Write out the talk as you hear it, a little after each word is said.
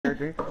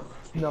Andre.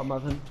 No,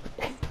 Muffin.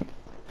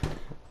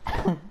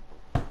 You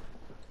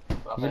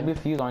should be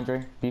fused,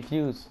 Andre. Be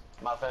fused.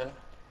 Muffin.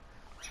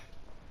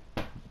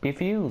 Be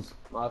fused.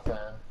 Muffin.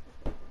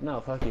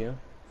 No, fuck you.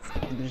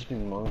 You're just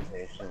being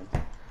motivation.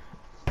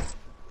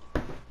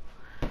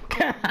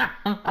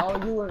 Oh,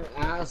 you were an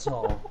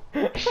asshole.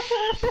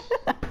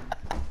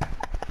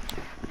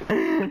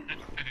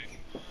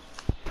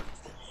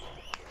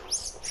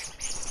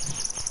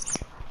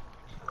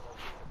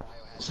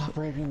 Stop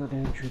raving the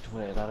damn truth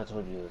way. I thought I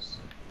told you this.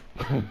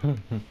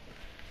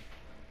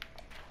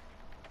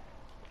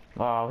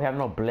 Oh, we have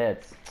no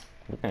blitz.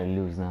 We're gonna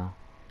lose now.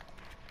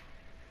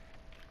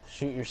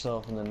 Shoot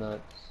yourself in the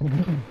nuts. So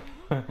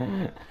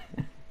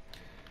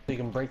you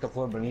can break the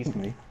floor beneath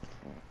me.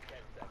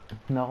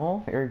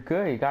 No, you're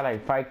good. You got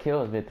like 5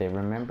 kills with it,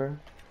 remember?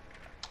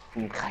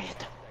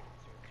 Cállate.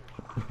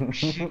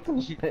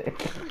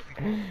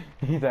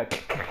 He's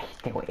like,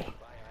 stay away.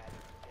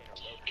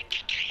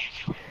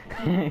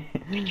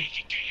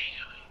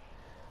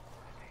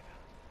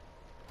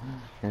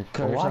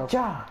 Watch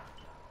out!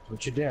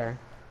 Don't you dare.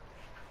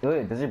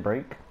 Wait, does it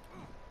break?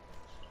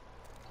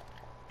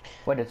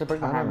 Wait, does it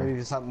break the I don't know, hammer? maybe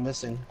there's something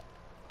missing.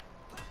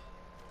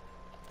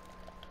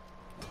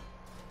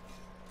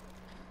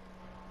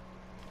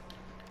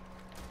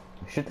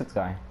 Shoot this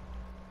guy.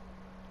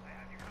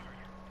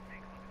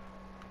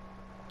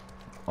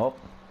 Oh.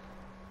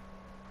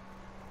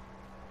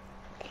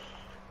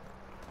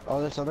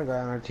 Oh, this other guy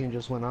on our team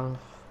just went off.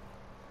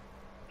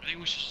 I think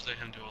we should just let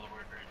him do all the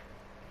work,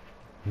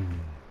 right?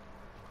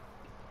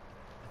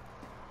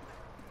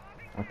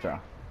 Watch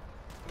out.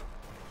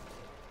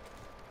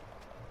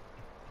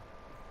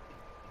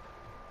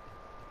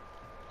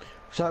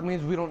 So that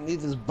means we don't need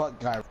this butt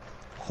guy.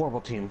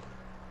 Horrible team.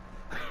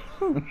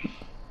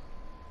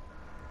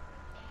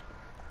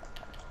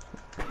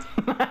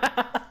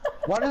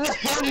 Why does it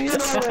spawn here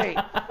no way?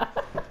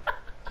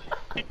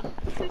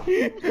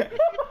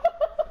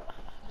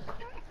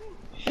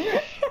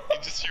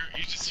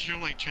 You just hear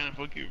him like trying to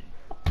fucking.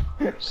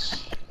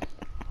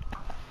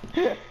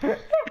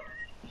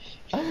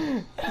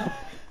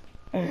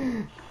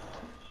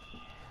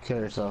 Kill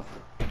yourself.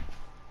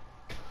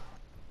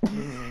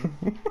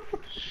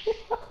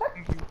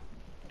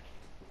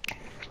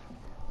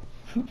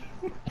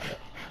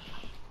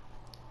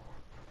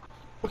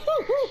 What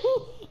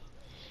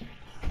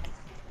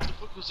the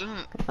fuck was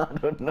that? I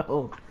don't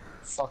know.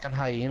 Fucking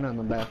hyena in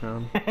the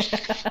background.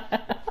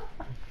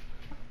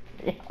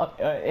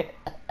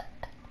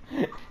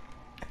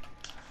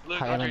 Look,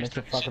 Hyena Andre's makes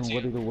a talking shit fucking to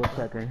Woody you. the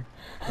Woodpecker.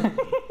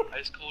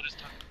 Ice Cold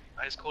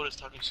is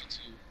talking shit to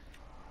you.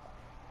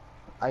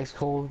 Ice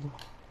cold.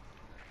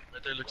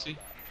 Right there, look, see?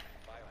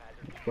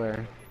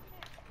 Where?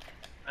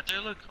 Right there,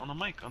 look, on the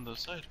mic, on the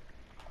side.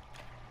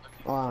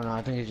 Oh, I don't know.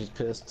 I think he's just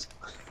pissed.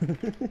 I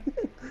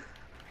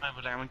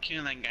was like, I'm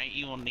killing that guy,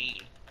 evil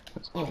Nate.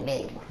 That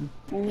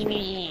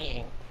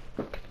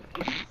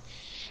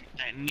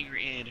nigger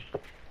Ed.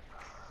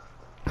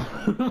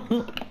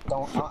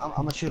 Don't. I'm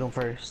gonna shoot him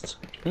first.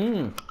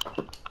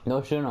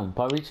 No, shoot him.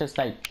 Probably just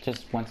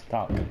wants to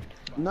talk.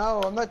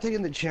 No, I'm not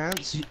taking the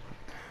chance.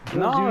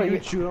 No, you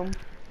you shoot him.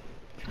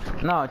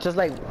 No, just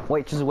like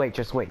wait, just wait.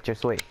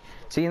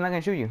 See, he's not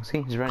gonna shoot you.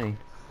 See, he's running.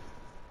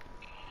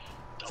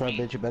 So I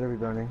bet you better be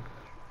burning.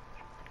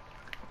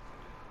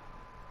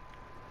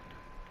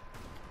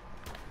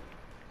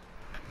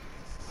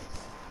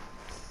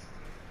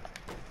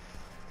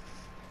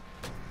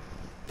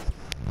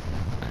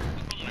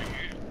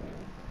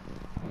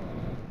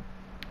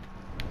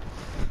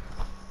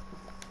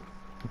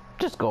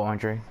 Just go,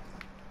 Andre.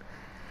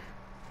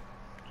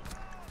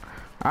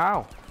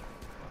 Ow!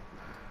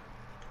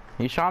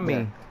 You shot me.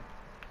 Yeah.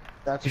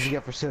 That's what you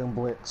get for sitting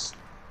blitz.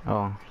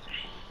 Oh.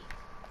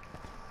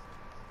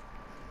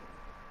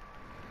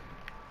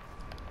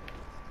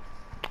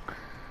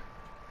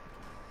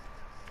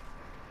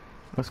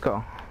 Let's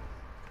go.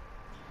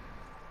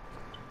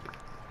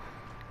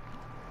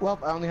 Well,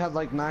 I only have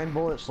like 9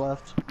 bullets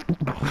left.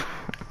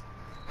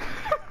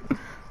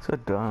 So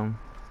dumb.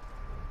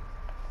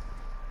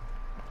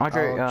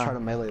 Andre, I'll try to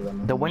melee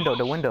them. the window.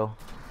 No,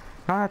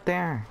 not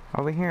there.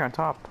 Over here, on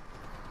top.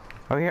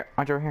 Over here,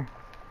 Andre, over here.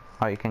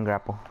 Oh, you can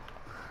grapple.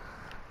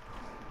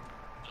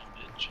 Dumb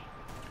bitch.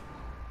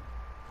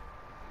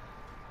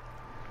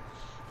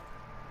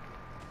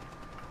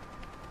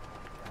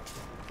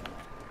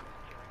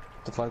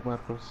 The flag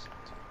markers.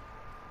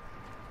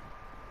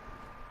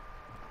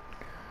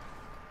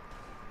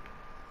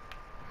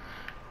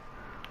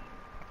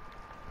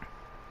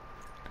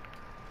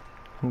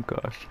 Oh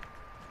gosh.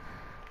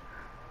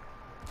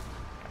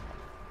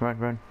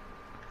 Run.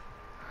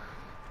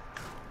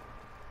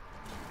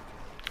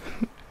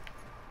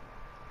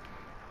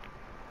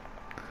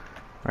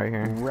 Right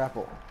here.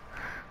 Grapple.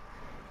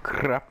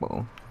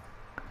 Grapple.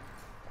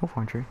 Move,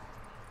 Andre.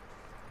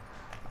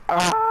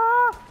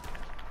 Ah!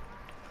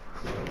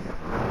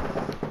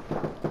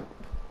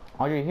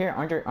 Andre, here.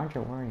 Andre,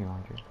 where are you,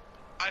 Andre?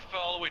 I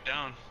fell all the way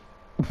down.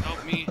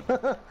 Help me.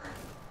 The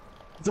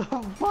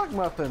fuck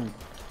muffin.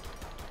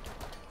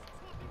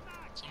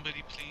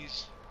 Somebody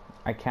please.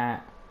 I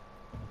can't.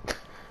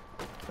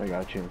 I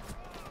got you.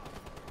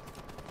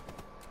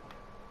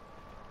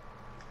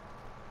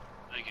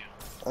 Thank you.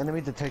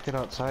 Enemy detected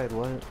outside,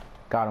 what?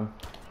 Got him.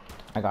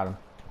 I got him.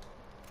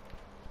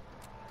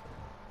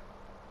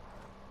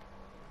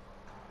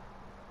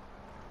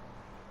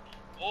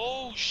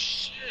 Oh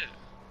shit!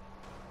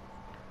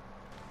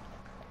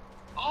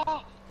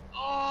 Oh!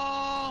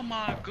 Oh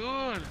my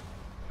god!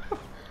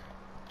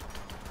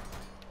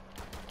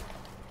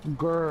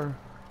 Grr.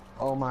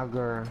 Oh my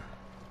grr.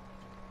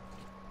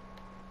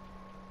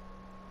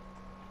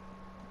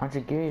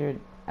 Andre, get your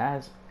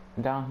ass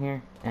down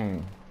here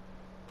and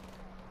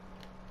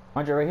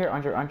Andre right here,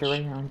 Andre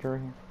right here, Andre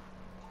right here.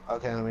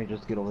 Okay, let me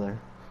just get over there.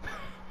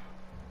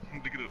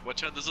 Look at it.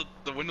 Watch out!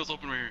 The window's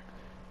open right here.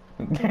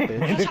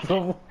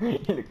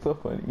 He looks so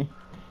funny.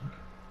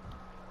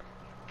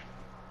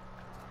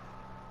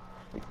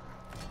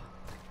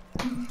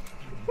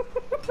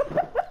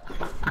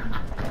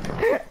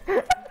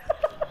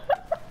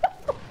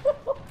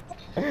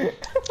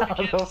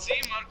 I can't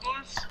see,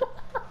 Marcos.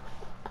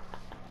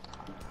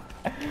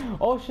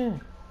 Oh shit!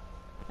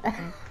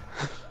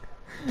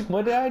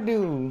 What did I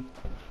do?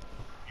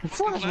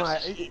 Flash my.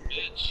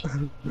 Bitch.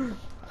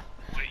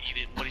 What you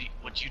did?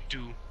 What you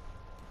do?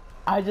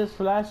 I just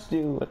flashed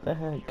you. What the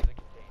heck?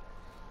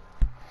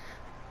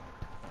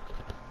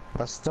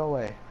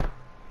 Stowaway.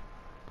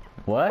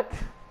 What?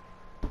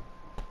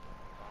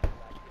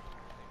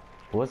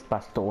 What's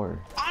Pastor?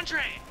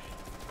 Andre!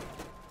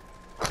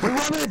 What do you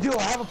want me to do?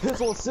 I have a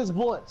pistol with 6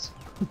 bullets.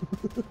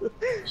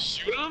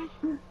 Shoot him?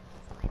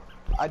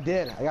 I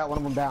did. I got one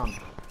of them down.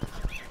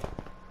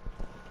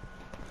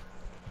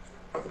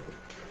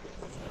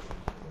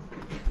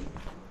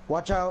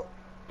 Watch out.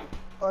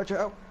 Watch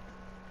out.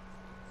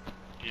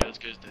 Yeah, this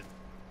guy's dead.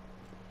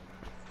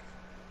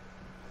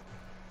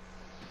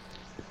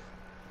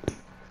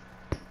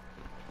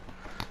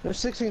 There's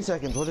 16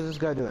 seconds. What is this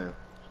guy doing?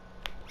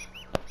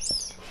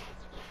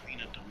 Being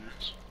a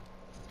dumbass.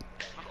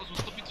 Marcos,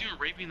 what's up with you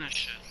raping that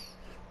shit?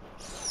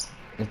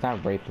 It's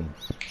not raping.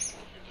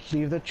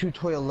 Leave the chew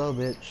toy alone,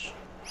 bitch.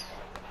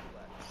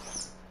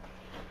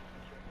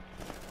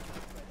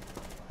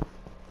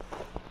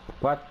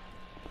 What?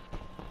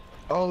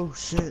 Oh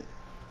shit.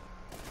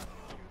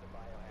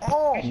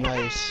 Oh,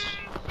 nice.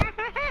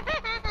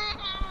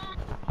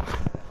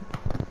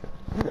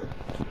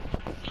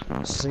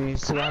 See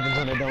what happens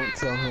when I don't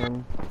kill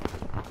him.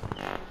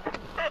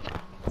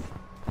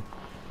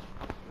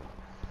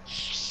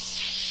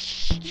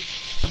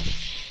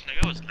 That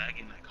guy was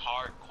lagging like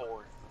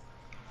hardcore.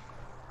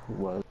 It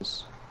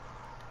was.